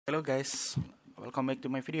Hello guys, welcome back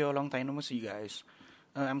to my video. Long time no see you guys.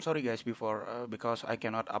 I'm sorry guys before because I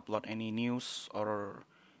cannot upload any news or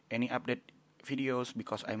any update videos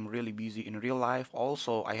because I'm really busy in real life.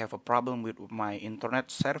 Also, I have a problem with my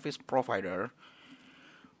internet service provider,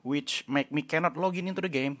 which make me cannot log in into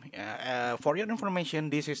the game. For your information,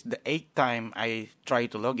 this is the 8th time I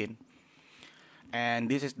try to log in.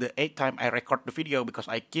 And this is the 8th time I record the video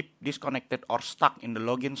because I keep disconnected or stuck in the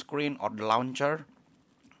login screen or the launcher.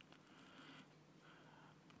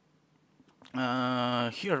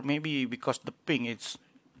 Here maybe because the ping is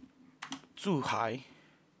too high.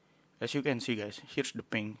 As you can see guys, here's the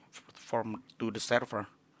ping from to the server.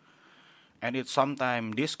 And it's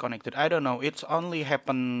sometimes disconnected. I don't know, it's only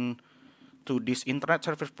happen to this internet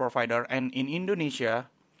service provider. And in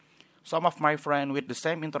Indonesia, some of my friends with the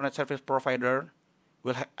same internet service provider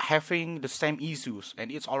will having the same issues,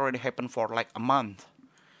 and it's already happened for like a month.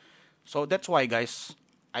 So that's why guys,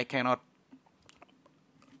 I cannot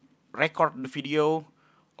record the video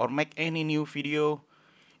or make any new video.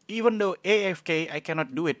 Even though AFK, I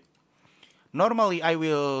cannot do it. Normally I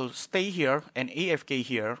will stay here and AFK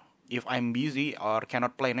here if I'm busy or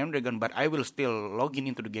cannot play 9Dragon, but I will still log in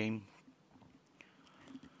into the game.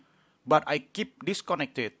 But I keep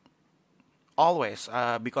disconnected always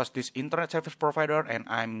because this internet service provider, and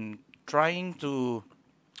I'm trying to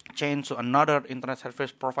change to another internet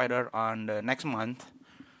service provider on the next month.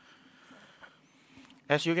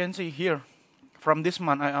 As you can see here, from this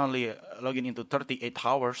month I only log in into 38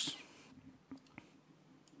 hours.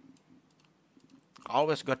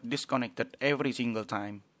 Always got disconnected every single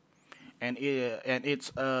time, and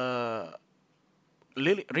it's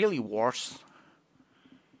really worse.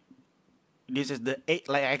 This is the 8th,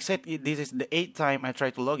 like I said, this is the 8th time I try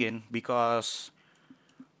to log in, because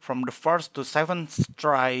from the 1st to 7th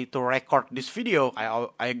try to record this video,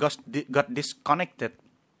 I got disconnected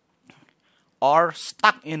or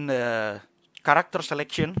stuck in the character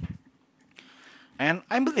selection, and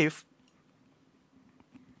I believe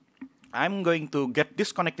I'm going to get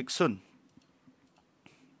disconnected soon.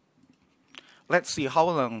 Let's see how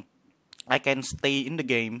long I can stay in the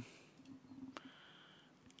game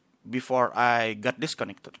before I got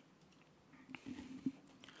disconnected.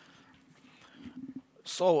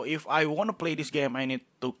 So if I want to play this game, I need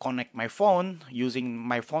to connect my phone using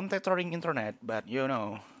my phone tethering internet, but you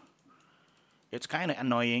know, it's kind of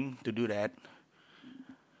annoying to do that.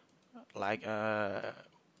 Like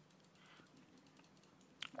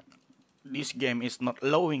this game is not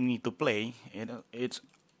allowing me to play. It's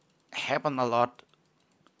happened a lot,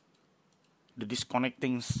 the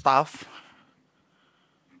disconnecting stuff.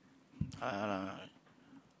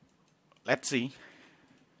 Let's see.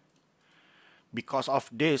 Because of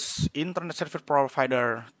this internet service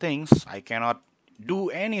provider things, I cannot do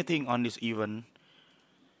anything on this event.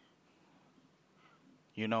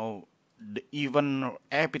 You know, the event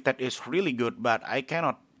epithet is really good, but I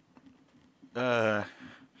cannot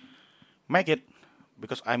make it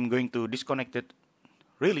because I'm going to disconnect it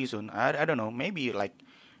really soon. I don't know, maybe like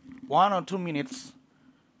 1 or 2 minutes.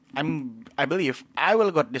 I believe I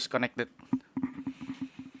will get disconnected.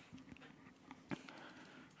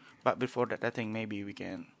 But before that, I think maybe we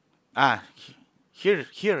can. Here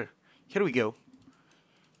we go.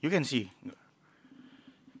 You can see.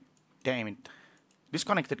 Damn it,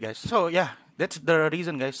 disconnected, guys. So yeah, that's the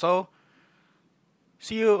reason, guys. So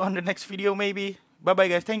see you on the next video, maybe. Bye bye,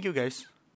 guys. Thank you, guys.